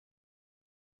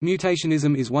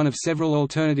Mutationism is one of several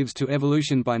alternatives to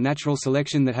evolution by natural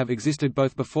selection that have existed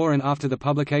both before and after the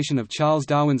publication of Charles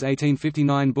Darwin's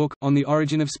 1859 book, On the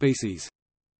Origin of Species.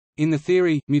 In the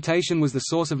theory, mutation was the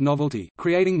source of novelty,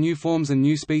 creating new forms and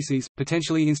new species,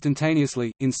 potentially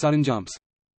instantaneously, in sudden jumps.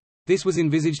 This was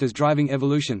envisaged as driving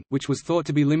evolution, which was thought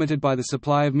to be limited by the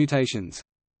supply of mutations.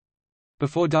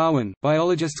 Before Darwin,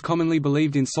 biologists commonly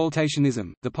believed in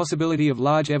saltationism, the possibility of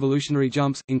large evolutionary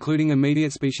jumps, including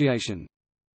immediate speciation.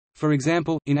 For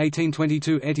example, in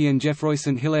 1822 Étienne Geoffroy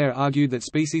Saint-Hilaire argued that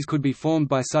species could be formed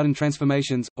by sudden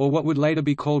transformations, or what would later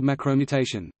be called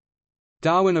macromutation.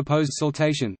 Darwin opposed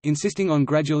saltation, insisting on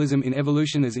gradualism in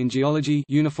evolution as in geology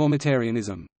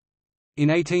uniformitarianism. In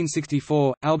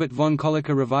 1864, Albert von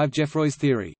Kölliker revived Geoffroy's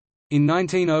theory. In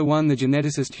 1901 the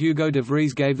geneticist Hugo de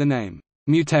Vries gave the name,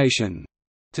 mutation,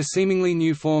 to seemingly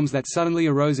new forms that suddenly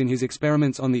arose in his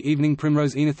experiments on the evening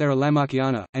primrose Oenothera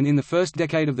lamarckiana, and in the first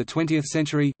decade of the 20th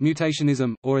century,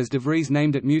 mutationism, or as de Vries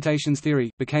named it mutations theory,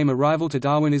 became a rival to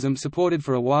Darwinism supported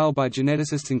for a while by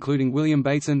geneticists including William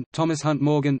Bateson, Thomas Hunt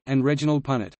Morgan, and Reginald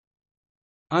Punnett.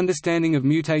 Understanding of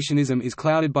mutationism is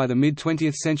clouded by the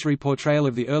mid-20th century portrayal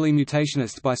of the early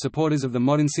mutationists by supporters of the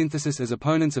modern synthesis as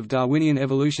opponents of Darwinian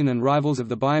evolution and rivals of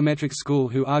the biometric school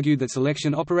who argued that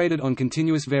selection operated on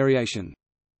continuous variation.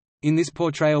 In this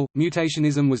portrayal,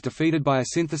 mutationism was defeated by a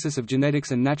synthesis of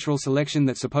genetics and natural selection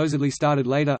that supposedly started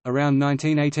later, around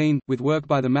 1918, with work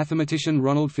by the mathematician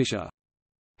Ronald Fisher.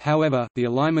 However, the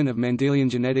alignment of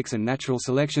Mendelian genetics and natural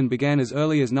selection began as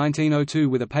early as 1902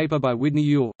 with a paper by Whitney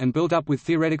Yule, and built up with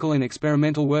theoretical and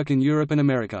experimental work in Europe and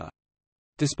America.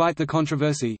 Despite the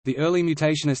controversy, the early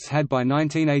mutationists had by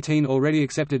 1918 already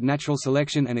accepted natural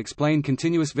selection and explained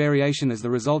continuous variation as the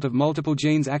result of multiple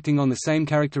genes acting on the same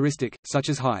characteristic, such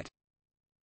as height.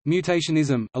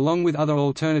 Mutationism, along with other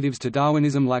alternatives to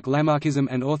Darwinism like Lamarckism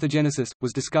and orthogenesis,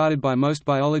 was discarded by most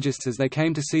biologists as they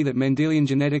came to see that Mendelian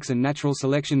genetics and natural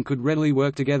selection could readily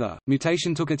work together.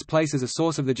 Mutation took its place as a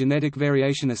source of the genetic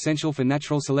variation essential for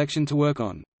natural selection to work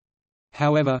on.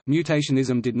 However,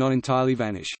 mutationism did not entirely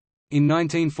vanish. In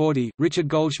 1940, Richard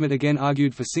Goldschmidt again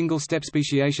argued for single-step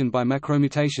speciation by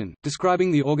macromutation,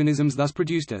 describing the organisms thus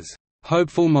produced as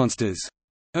hopeful monsters,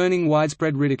 earning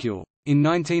widespread ridicule. In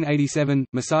 1987,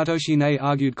 Masato Shinei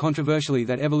argued controversially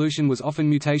that evolution was often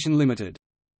mutation-limited.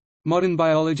 Modern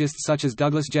biologists such as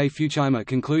Douglas J. Fucheimer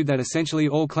conclude that essentially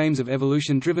all claims of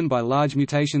evolution driven by large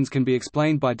mutations can be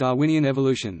explained by Darwinian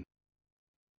evolution.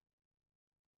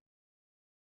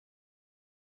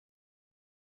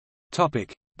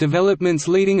 Developments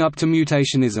leading up to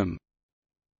mutationism.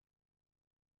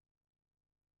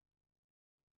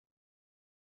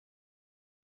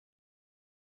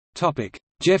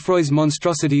 Geoffroy's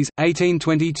monstrosities,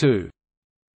 1822.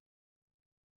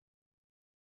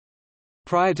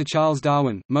 Prior to Charles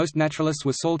Darwin, most naturalists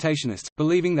were saltationists,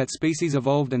 believing that species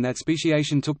evolved and that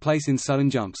speciation took place in sudden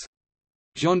jumps.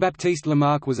 Jean-Baptiste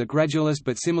Lamarck was a gradualist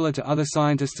but similar to other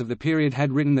scientists of the period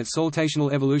had written that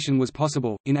saltational evolution was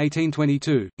possible. In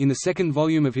 1822, in the second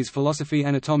volume of his Philosophie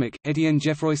anatomique, Étienne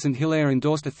Geoffroy Saint-Hilaire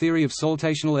endorsed a theory of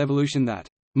saltational evolution that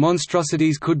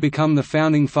monstrosities could become the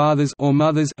founding fathers or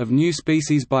mothers of new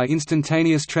species by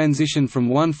instantaneous transition from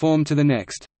one form to the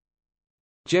next.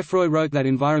 Geoffroy wrote that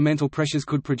environmental pressures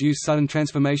could produce sudden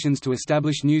transformations to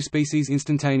establish new species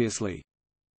instantaneously.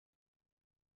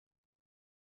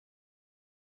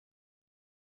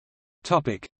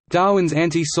 Darwin's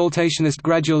anti-saltationist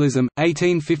gradualism,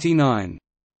 1859.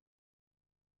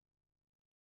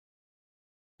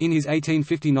 In his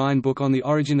 1859 book On the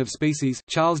Origin of Species,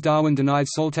 Charles Darwin denied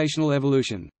saltational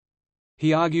evolution.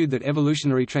 He argued that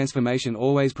evolutionary transformation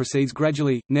always proceeds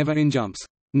gradually, never in jumps.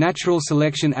 Natural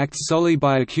selection acts solely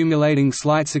by accumulating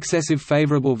slight successive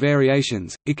favorable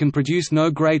variations, it can produce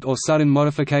no great or sudden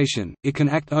modification, it can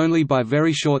act only by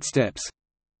very short steps.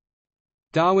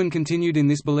 Darwin continued in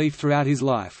this belief throughout his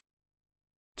life.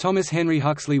 Thomas Henry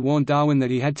Huxley warned Darwin that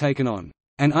he had taken on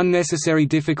an unnecessary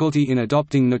difficulty in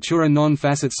adopting natura non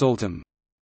facit saltum.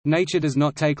 Nature does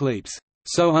not take leaps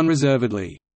so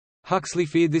unreservedly. Huxley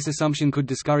feared this assumption could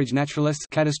discourage naturalists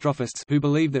catastrophists who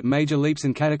believed that major leaps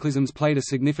and cataclysms played a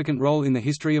significant role in the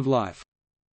history of life.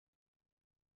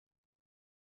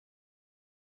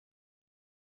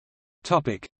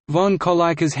 Von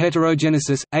Kölliker's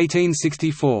heterogenesis,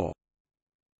 1864.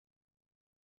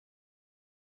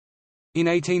 In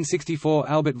 1864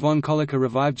 Albert von Kölliker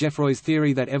revived Geoffroy's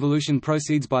theory that evolution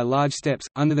proceeds by large steps,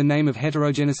 under the name of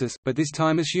heterogenesis, but this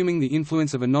time assuming the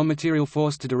influence of a non-material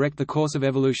force to direct the course of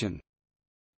evolution.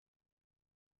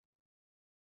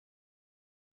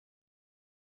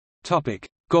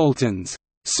 Galton's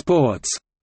Sports,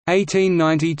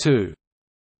 1892.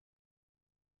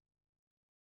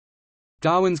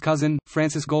 Darwin's cousin,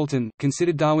 Francis Galton,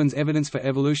 considered Darwin's evidence for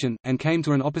evolution, and came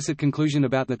to an opposite conclusion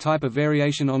about the type of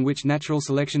variation on which natural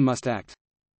selection must act.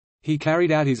 He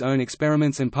carried out his own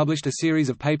experiments and published a series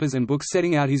of papers and books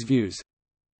setting out his views.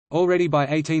 Already by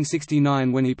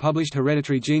 1869, when he published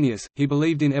Hereditary Genius, he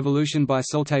believed in evolution by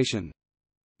saltation.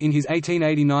 In his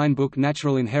 1889 book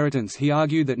Natural Inheritance, he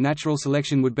argued that natural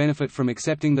selection would benefit from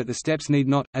accepting that the steps need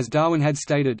not, as Darwin had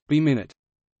stated, be minute.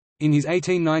 In his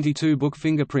 1892 book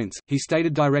Fingerprints, he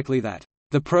stated directly that,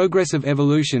 "The progress of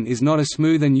evolution is not a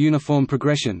smooth and uniform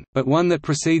progression, but one that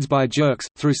proceeds by jerks,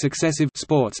 through successive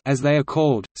sports as they are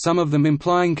called, some of them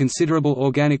implying considerable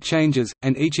organic changes,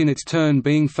 and each in its turn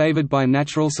being favored by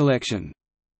natural selection."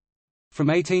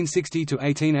 From 1860 to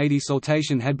 1880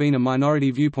 saltation had been a minority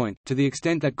viewpoint, to the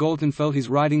extent that Galton felt his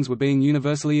writings were being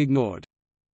universally ignored.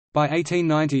 By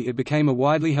 1890 it became a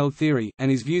widely held theory,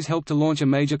 and his views helped to launch a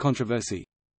major controversy.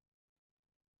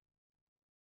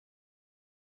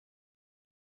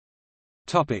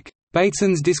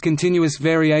 Bateson's discontinuous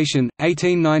variation,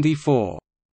 1894.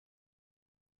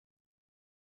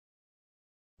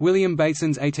 William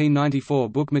Bateson's 1894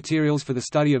 book Materials for the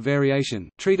Study of Variation,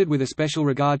 treated with a special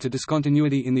regard to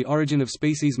discontinuity in the origin of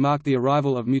species, marked the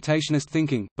arrival of mutationist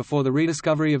thinking, before the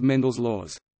rediscovery of Mendel's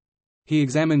laws. He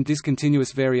examined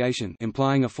discontinuous variation,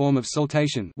 implying a form of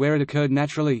saltation where it occurred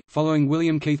naturally, following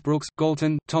William Keith Brooks,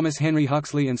 Galton, Thomas Henry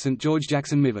Huxley and St. George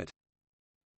Jackson Mivart.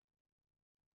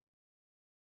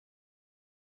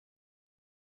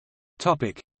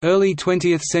 Early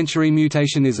 20th century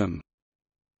mutationism.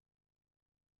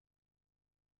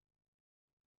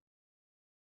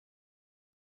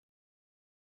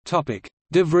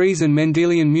 De Vries and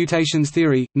Mendelian mutations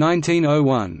theory,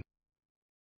 1901.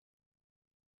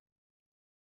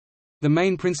 The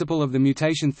main principle of the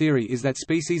mutation theory is that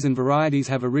species and varieties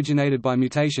have originated by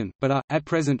mutation, but are, at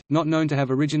present, not known to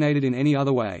have originated in any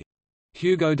other way.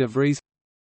 Hugo de Vries's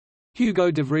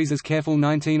careful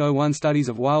 1901 studies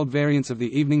of wild variants of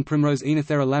the evening primrose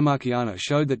Oenothera lamarckiana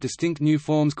showed that distinct new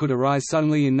forms could arise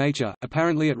suddenly in nature,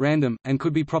 apparently at random, and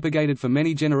could be propagated for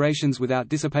many generations without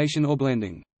dissipation or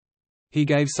blending. He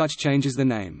gave such changes the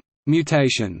name,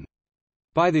 mutation.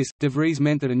 By this, de Vries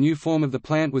meant that a new form of the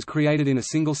plant was created in a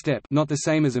single step, not the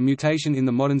same as a mutation in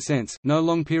the modern sense. No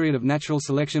long period of natural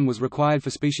selection was required for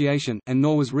speciation, and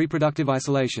nor was reproductive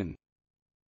isolation.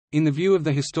 In the view of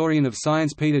the historian of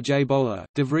science Peter J. Bowler,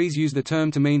 de Vries used the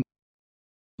term to mean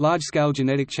large-scale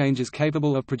genetic changes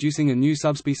capable of producing a new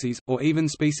subspecies, or even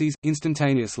species,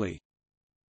 instantaneously.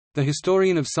 The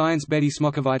historian of science Betty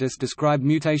Smokovitis described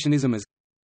mutationism as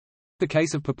the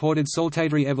case of purported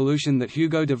saltatory evolution that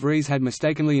Hugo de Vries had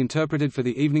mistakenly interpreted for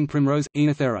the evening primrose,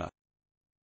 Oenothera.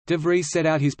 De Vries set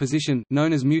out his position,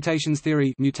 known as mutation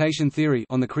theory,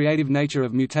 on the creative nature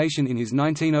of mutation in his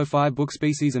 1905 book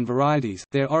Species and Varieties,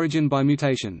 Their Origin by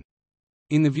Mutation.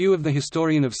 In the view of the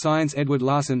historian of science Edward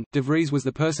Larson, de Vries was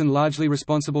the person largely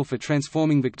responsible for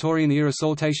transforming Victorian-era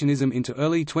saltationism into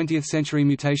early 20th century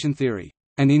mutation theory,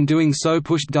 and in doing so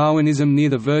pushed Darwinism near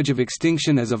the verge of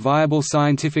extinction as a viable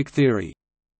scientific theory.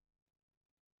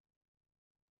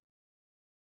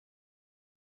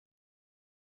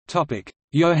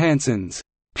 Johannsen's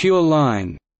pure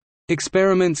line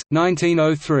experiments,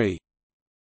 1903.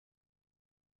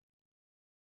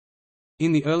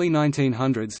 In the early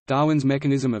 1900s, Darwin's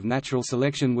mechanism of natural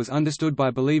selection was understood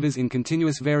by believers in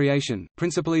continuous variation,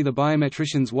 principally the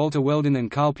biometricians Walter Weldon and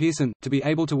Carl Pearson, to be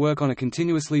able to work on a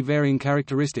continuously varying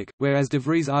characteristic, whereas de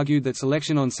Vries argued that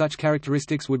selection on such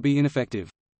characteristics would be ineffective.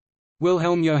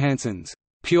 Wilhelm Johannsen's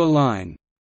pure line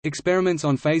experiments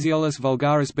on Phaseolus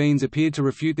vulgaris beans appeared to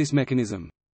refute this mechanism.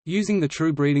 Using the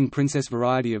true breeding princess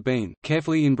variety of bean,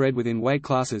 carefully inbred within weight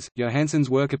classes, Johannsen's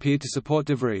work appeared to support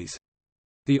de Vries.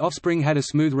 The offspring had a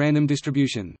smooth random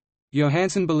distribution.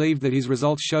 Johannsen believed that his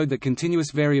results showed that continuous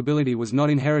variability was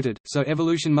not inherited, so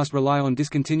evolution must rely on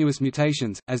discontinuous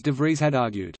mutations, as de Vries had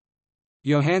argued.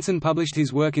 Johannsen published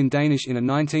his work in Danish in a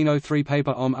 1903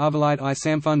 paper Om arvelighed I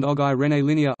samfund og I rene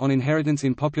linjer on inheritance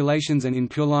in populations and in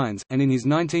pure lines, and in his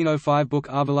 1905 book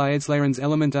Arvelighedslæreens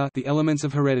elementer, The Elements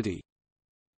of Heredity.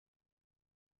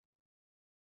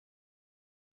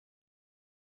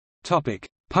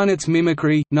 Punnett's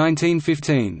mimicry,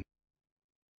 1915.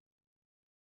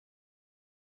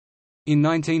 In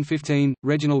 1915,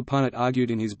 Reginald Punnett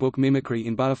argued in his book Mimicry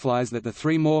in Butterflies that the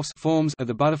three forms of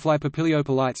the butterfly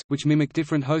Papiliopolites, which mimic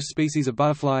different host species of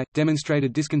butterfly,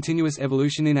 demonstrated discontinuous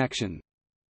evolution in action.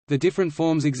 The different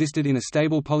forms existed in a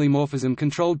stable polymorphism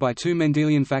controlled by two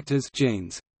Mendelian factors,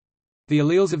 genes. The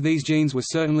alleles of these genes were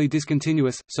certainly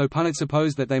discontinuous, so Punnett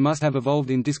supposed that they must have evolved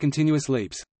in discontinuous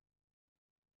leaps.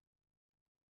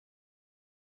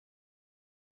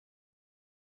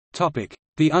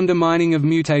 The undermining of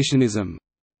mutationism.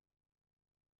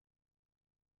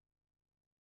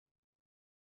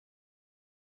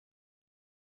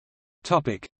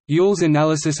 Yule's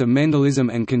analysis of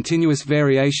Mendelism and continuous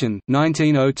variation,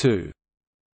 1902.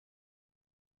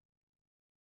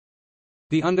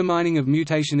 The undermining of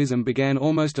mutationism began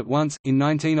almost at once, in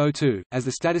 1902, as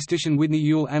the statistician Whitney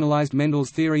Yule analyzed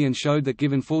Mendel's theory and showed that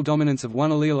given full dominance of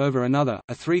one allele over another,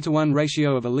 a 3-to-1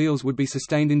 ratio of alleles would be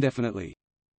sustained indefinitely.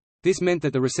 This meant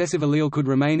that the recessive allele could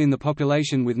remain in the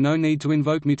population with no need to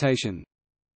invoke mutation.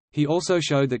 He also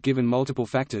showed that given multiple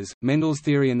factors, Mendel's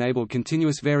theory enabled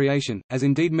continuous variation, as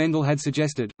indeed Mendel had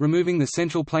suggested, removing the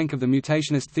central plank of the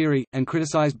mutationist theory, and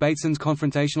criticized Bateson's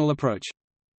confrontational approach.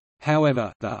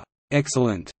 However, the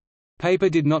excellent paper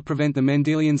did not prevent the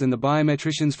Mendelians and the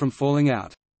biometricians from falling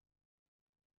out.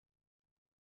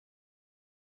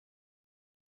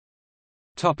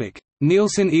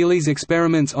 Nilsson-Ehle's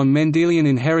experiments on Mendelian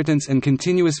inheritance and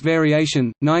continuous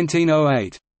variation,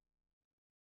 1908.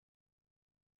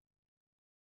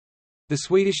 The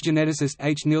Swedish geneticist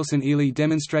H. Nilsson-Ehle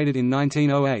demonstrated in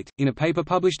 1908, in a paper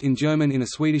published in German in a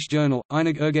Swedish journal,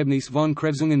 Einige Ergebnisse von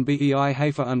Krebsungen bei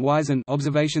Hafer und Weizen,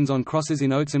 Observations on crosses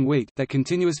in oats and wheat, that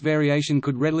continuous variation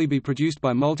could readily be produced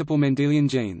by multiple Mendelian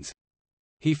genes.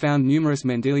 He found numerous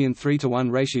Mendelian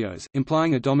 3-to-1 ratios,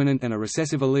 implying a dominant and a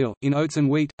recessive allele, in oats and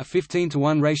wheat, a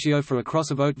 15-to-1 ratio for a cross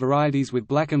of oat varieties with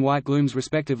black and white glooms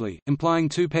respectively, implying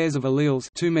 2 pairs of alleles,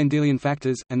 2 Mendelian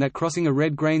factors, and that crossing a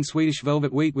red-grain Swedish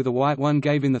velvet wheat with a white one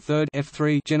gave in the third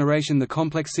F3 generation the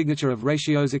complex signature of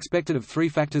ratios expected of 3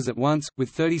 factors at once,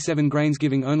 with 37 grains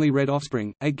giving only red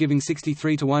offspring, 8 giving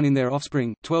 63-to-1 in their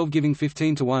offspring, 12 giving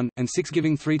 15-to-1, and 6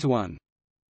 giving 3-to-1.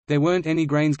 There weren't any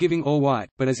grains giving all white,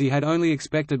 but as he had only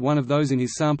expected one of those in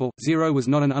his sample, 0 was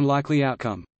not an unlikely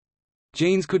outcome.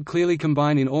 Genes could clearly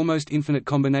combine in almost infinite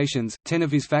combinations. 10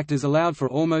 of his factors allowed for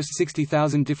almost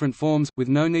 60,000 different forms, with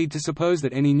no need to suppose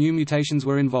that any new mutations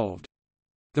were involved.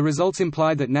 The results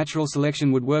implied that natural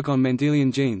selection would work on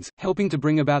Mendelian genes, helping to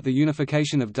bring about the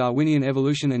unification of Darwinian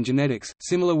evolution and genetics.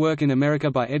 Similar work in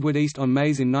America by Edward East on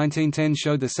maize in 1910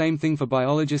 showed the same thing for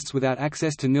biologists without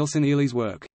access to Nilsson-Ehle's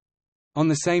work. On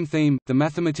the same theme, the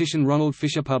mathematician Ronald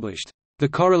Fisher published, "The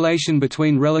Correlation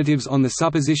Between Relatives on the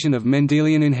Supposition of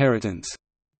Mendelian Inheritance",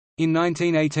 in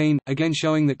 1918, again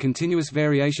showing that continuous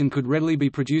variation could readily be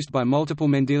produced by multiple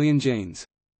Mendelian genes.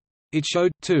 It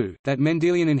showed, too, that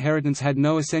Mendelian inheritance had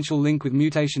no essential link with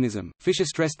mutationism. Fisher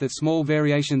stressed that small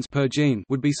variations per gene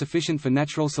would be sufficient for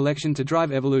natural selection to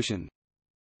drive evolution.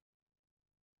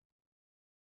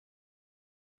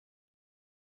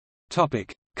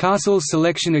 Castle's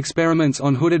selection experiments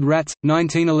on hooded rats,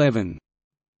 1911.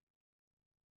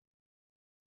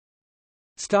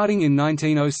 Starting in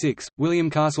 1906, William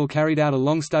Castle carried out a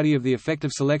long study of the effect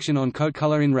of selection on coat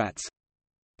color in rats.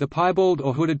 The piebald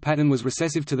or hooded pattern was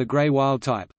recessive to the grey wild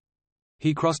type.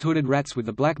 He crossed hooded rats with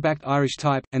the black-backed Irish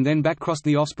type, and then back-crossed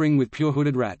the offspring with pure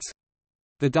hooded rats.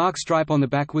 The dark stripe on the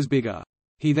back was bigger.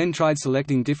 He then tried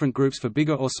selecting different groups for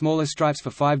bigger or smaller stripes for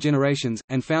 5 generations,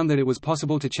 and found that it was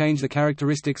possible to change the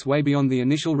characteristics way beyond the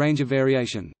initial range of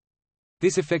variation.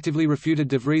 This effectively refuted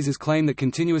de Vries's claim that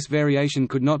continuous variation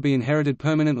could not be inherited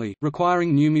permanently,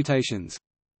 requiring new mutations.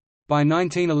 By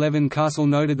 1911, Castle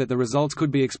noted that the results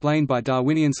could be explained by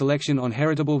Darwinian selection on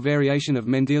heritable variation of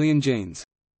Mendelian genes.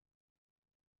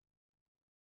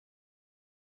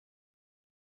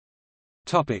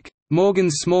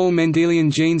 Morgan's small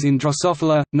Mendelian genes in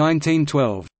Drosophila,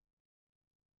 1912.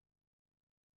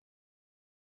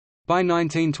 By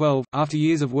 1912, after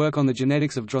years of work on the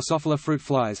genetics of Drosophila fruit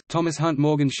flies, Thomas Hunt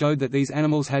Morgan showed that these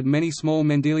animals had many small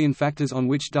Mendelian factors on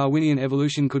which Darwinian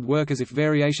evolution could work as if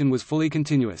variation was fully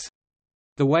continuous.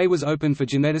 The way was open for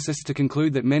geneticists to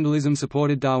conclude that Mendelism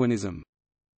supported Darwinism.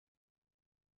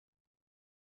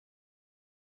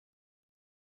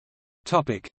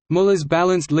 Muller's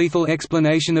balanced lethal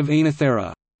explanation of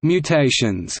Oenothera.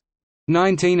 Mutations.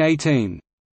 1918.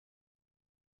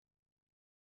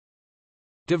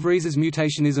 De Vries's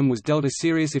mutationism was dealt a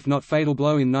serious if not fatal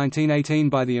blow in 1918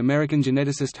 by the American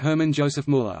geneticist Hermann Joseph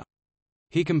Muller.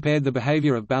 He compared the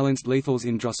behavior of balanced lethals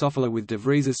in Drosophila with de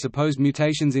Vries's supposed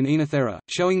mutations in Oenothera,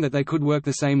 showing that they could work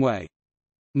the same way.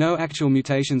 No actual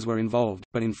mutations were involved,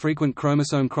 but infrequent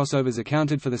chromosome crossovers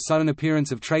accounted for the sudden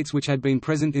appearance of traits which had been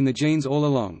present in the genes all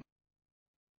along.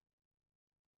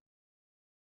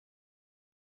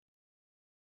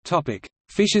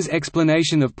 Fisher's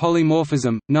explanation of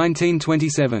polymorphism,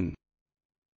 1927.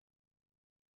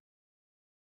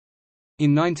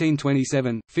 In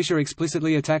 1927, Fisher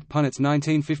explicitly attacked Punnett's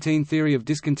 1915 theory of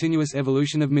discontinuous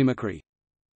evolution of mimicry.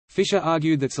 Fisher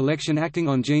argued that selection acting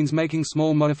on genes making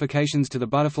small modifications to the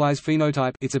butterfly's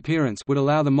phenotype, its appearance, would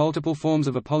allow the multiple forms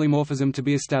of a polymorphism to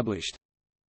be established.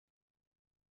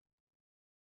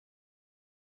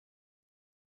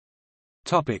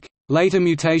 Later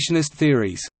mutationist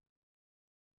theories.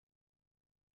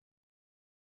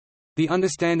 The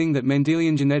understanding that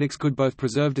Mendelian genetics could both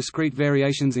preserve discrete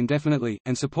variations indefinitely,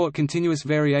 and support continuous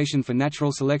variation for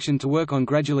natural selection to work on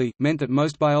gradually, meant that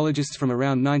most biologists from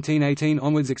around 1918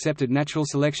 onwards accepted natural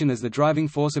selection as the driving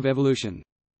force of evolution.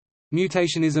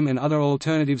 Mutationism and other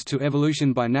alternatives to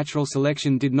evolution by natural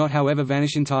selection did not however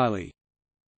vanish entirely.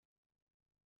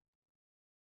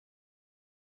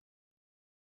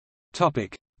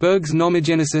 Berg's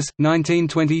nomogenesis,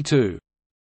 1922.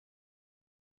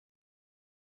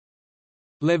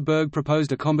 Lev Berg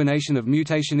proposed a combination of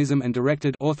mutationism and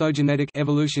directed orthogenetic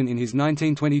evolution in his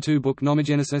 1922 book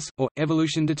Nomogenesis, or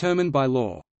Evolution Determined by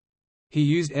Law. He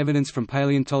used evidence from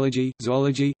paleontology,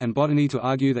 zoology, and botany to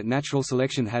argue that natural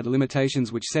selection had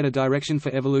limitations which set a direction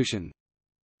for evolution.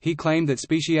 He claimed that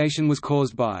speciation was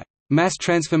caused by mass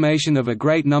transformation of a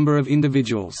great number of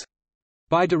individuals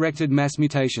by directed mass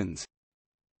mutations.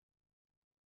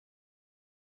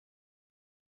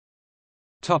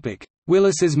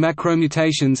 Willis's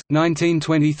macromutations,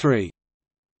 1923.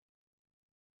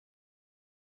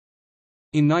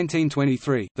 In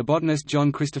 1923, the botanist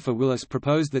John Christopher Willis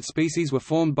proposed that species were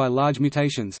formed by large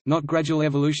mutations, not gradual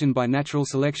evolution by natural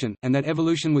selection, and that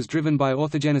evolution was driven by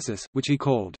orthogenesis, which he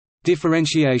called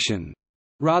differentiation,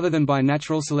 rather than by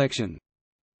natural selection.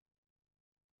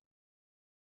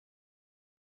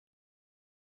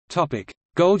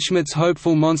 Goldschmidt's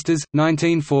hopeful monsters,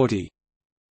 1940.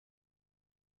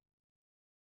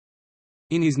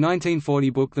 In his 1940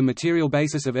 book The Material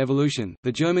Basis of Evolution,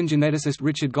 the German geneticist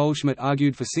Richard Goldschmidt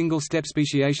argued for single-step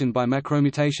speciation by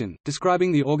macromutation,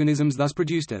 describing the organisms thus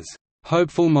produced as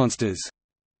hopeful monsters.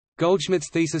 Goldschmidt's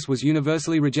thesis was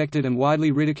universally rejected and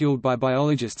widely ridiculed by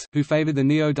biologists, who favored the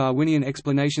neo-Darwinian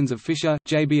explanations of Fisher,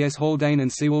 J.B.S. Haldane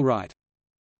and Sewell Wright.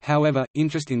 However,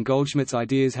 interest in Goldschmidt's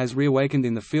ideas has reawakened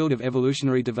in the field of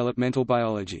evolutionary developmental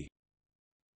biology.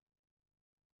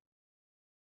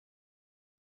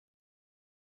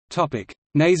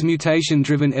 Ney's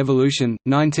mutation-driven evolution,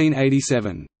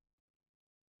 1987.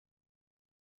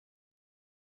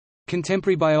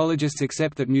 Contemporary biologists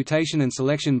accept that mutation and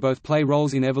selection both play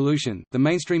roles in evolution. The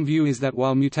mainstream view is that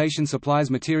while mutation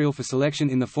supplies material for selection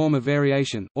in the form of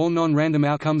variation, all non-random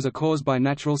outcomes are caused by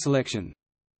natural selection.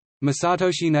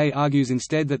 Masatoshi Ney argues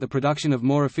instead that the production of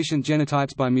more efficient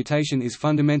genotypes by mutation is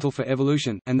fundamental for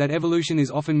evolution, and that evolution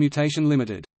is often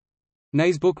mutation-limited.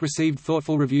 Ney's book received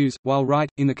thoughtful reviews, while Wright,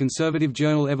 in the conservative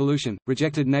journal Evolution,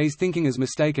 rejected Ney's thinking as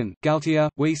mistaken. Galtier,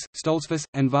 Weiss, Stoltzfus,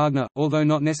 and Wagner, although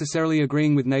not necessarily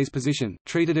agreeing with Ney's position,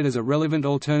 treated it as a relevant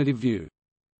alternative view.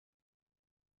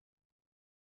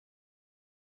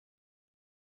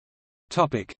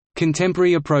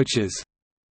 Contemporary approaches.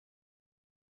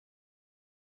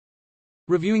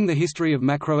 Reviewing the history of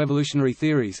macroevolutionary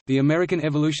theories, the American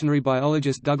evolutionary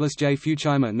biologist Douglas J.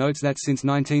 Fuchheimer notes that since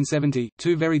 1970,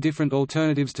 two very different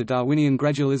alternatives to Darwinian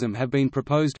gradualism have been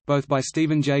proposed, both by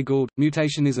Stephen Jay Gould,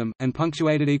 mutationism, and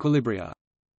punctuated equilibria.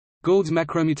 Gould's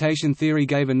macromutation theory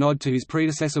gave a nod to his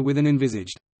predecessor with an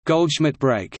envisaged Goldschmidt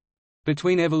break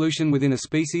between evolution within a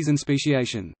species and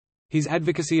speciation. His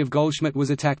advocacy of Goldschmidt was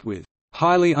attacked with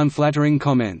highly unflattering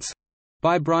comments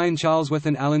by Brian Charlesworth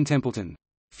and Alan Templeton.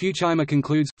 Fuchheimer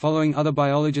concludes, following other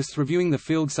biologists reviewing the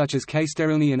field such as K.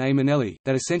 Sterilny and A. Manelli,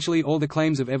 that essentially all the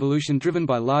claims of evolution driven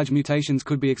by large mutations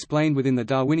could be explained within the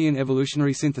Darwinian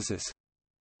evolutionary synthesis.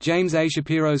 James A.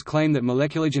 Shapiro's claim that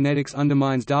molecular genetics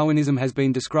undermines Darwinism has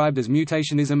been described as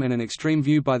mutationism and an extreme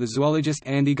view by the zoologist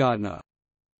Andy Gardner.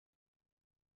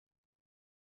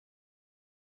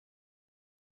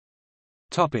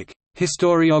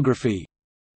 Historiography.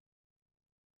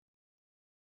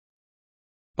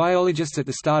 Biologists at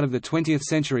the start of the 20th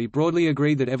century broadly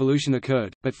agreed that evolution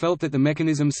occurred, but felt that the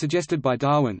mechanisms suggested by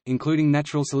Darwin, including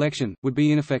natural selection, would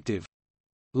be ineffective.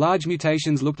 Large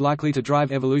mutations looked likely to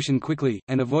drive evolution quickly,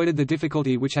 and avoided the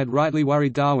difficulty which had rightly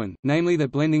worried Darwin, namely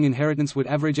that blending inheritance would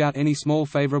average out any small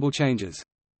favorable changes.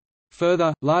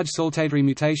 Further, large saltatory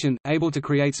mutation, able to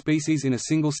create species in a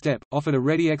single step, offered a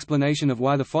ready explanation of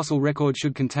why the fossil record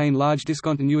should contain large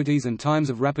discontinuities and times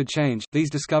of rapid change. These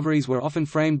discoveries were often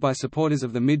framed by supporters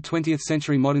of the mid-20th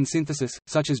century modern synthesis,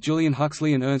 such as Julian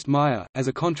Huxley and Ernst Mayr, as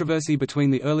a controversy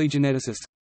between the early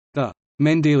geneticists—the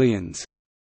Mendelians,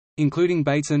 including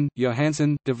Bateson,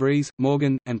 Johannsen, De Vries,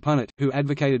 Morgan, and Punnett, who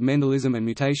advocated Mendelism and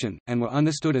mutation, and were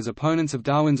understood as opponents of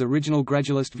Darwin's original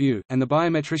gradualist view, and the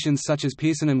biometricians such as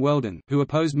Pearson and Weldon, who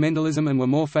opposed Mendelism and were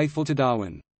more faithful to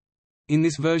Darwin. In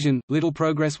this version, little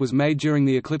progress was made during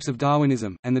the eclipse of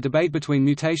Darwinism, and the debate between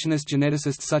mutationist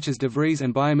geneticists such as de Vries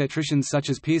and biometricians such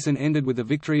as Pearson ended with the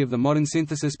victory of the modern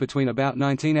synthesis between about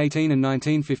 1918 and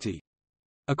 1950.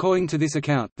 According to this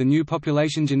account, the new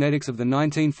population genetics of the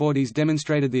 1940s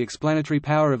demonstrated the explanatory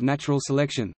power of natural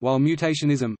selection, while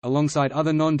mutationism, alongside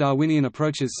other non-Darwinian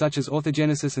approaches such as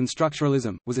orthogenesis and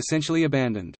structuralism, was essentially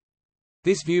abandoned.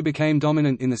 This view became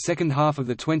dominant in the second half of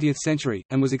the 20th century,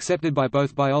 and was accepted by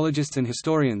both biologists and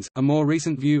historians. A more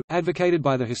recent view, advocated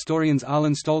by the historians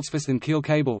Arlen Stoltzfus and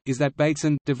Kölliker, is that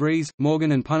Bateson, de Vries,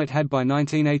 Morgan and Punnett had by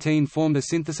 1918 formed a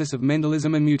synthesis of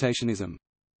Mendelism and mutationism.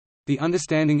 The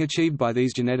understanding achieved by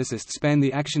these geneticists spanned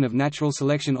the action of natural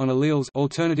selection on alleles,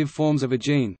 alternative forms of a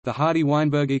gene, the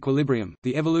Hardy-Weinberg equilibrium,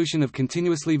 the evolution of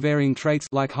continuously varying traits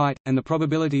like height, and the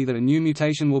probability that a new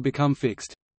mutation will become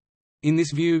fixed. In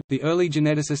this view, the early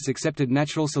geneticists accepted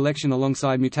natural selection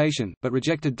alongside mutation, but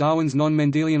rejected Darwin's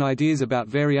non-Mendelian ideas about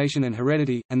variation and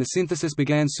heredity, and the synthesis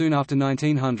began soon after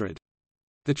 1900.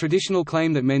 The traditional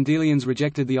claim that Mendelians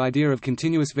rejected the idea of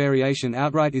continuous variation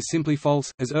outright is simply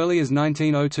false. As early as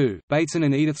 1902, Bateson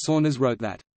and Edith Saunders wrote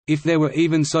that, "If there were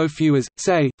even so few as,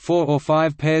 say, 4 or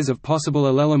 5 pairs of possible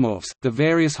allelomorphs, the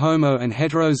various homo- and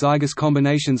heterozygous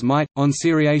combinations might, on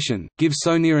seriation, give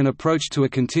so near an approach to a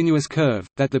continuous curve,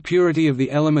 that the purity of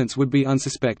the elements would be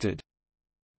unsuspected."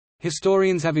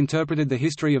 Historians have interpreted the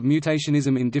history of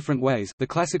mutationism in different ways. The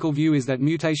classical view is that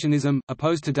mutationism,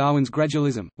 opposed to Darwin's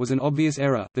gradualism, was an obvious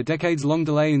error. The decades-long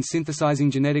delay in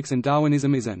synthesizing genetics and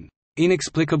Darwinism is an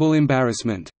inexplicable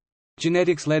embarrassment.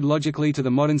 Genetics led logically to the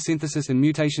modern synthesis, and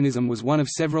mutationism was one of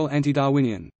several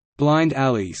anti-Darwinian blind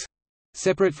alleys,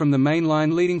 separate from the main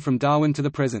line leading from Darwin to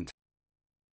the present.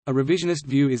 A revisionist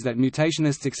view is that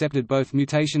mutationists accepted both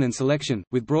mutation and selection,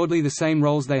 with broadly the same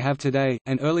roles they have today,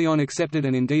 and early on accepted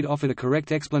and indeed offered a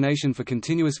correct explanation for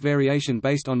continuous variation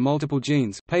based on multiple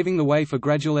genes, paving the way for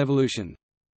gradual evolution.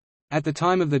 At the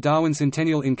time of the Darwin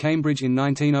Centennial in Cambridge in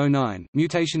 1909,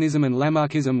 mutationism and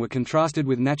Lamarckism were contrasted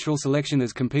with natural selection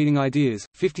as competing ideas.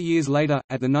 50 years later,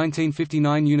 at the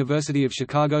 1959 University of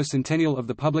Chicago Centennial of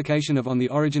the publication of On the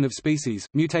Origin of Species,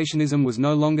 mutationism was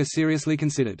no longer seriously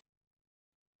considered.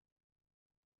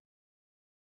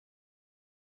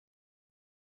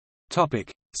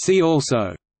 See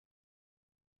also: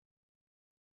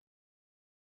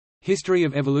 History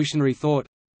of evolutionary thought,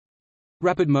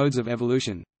 Rapid modes of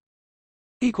evolution.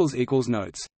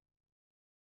 Notes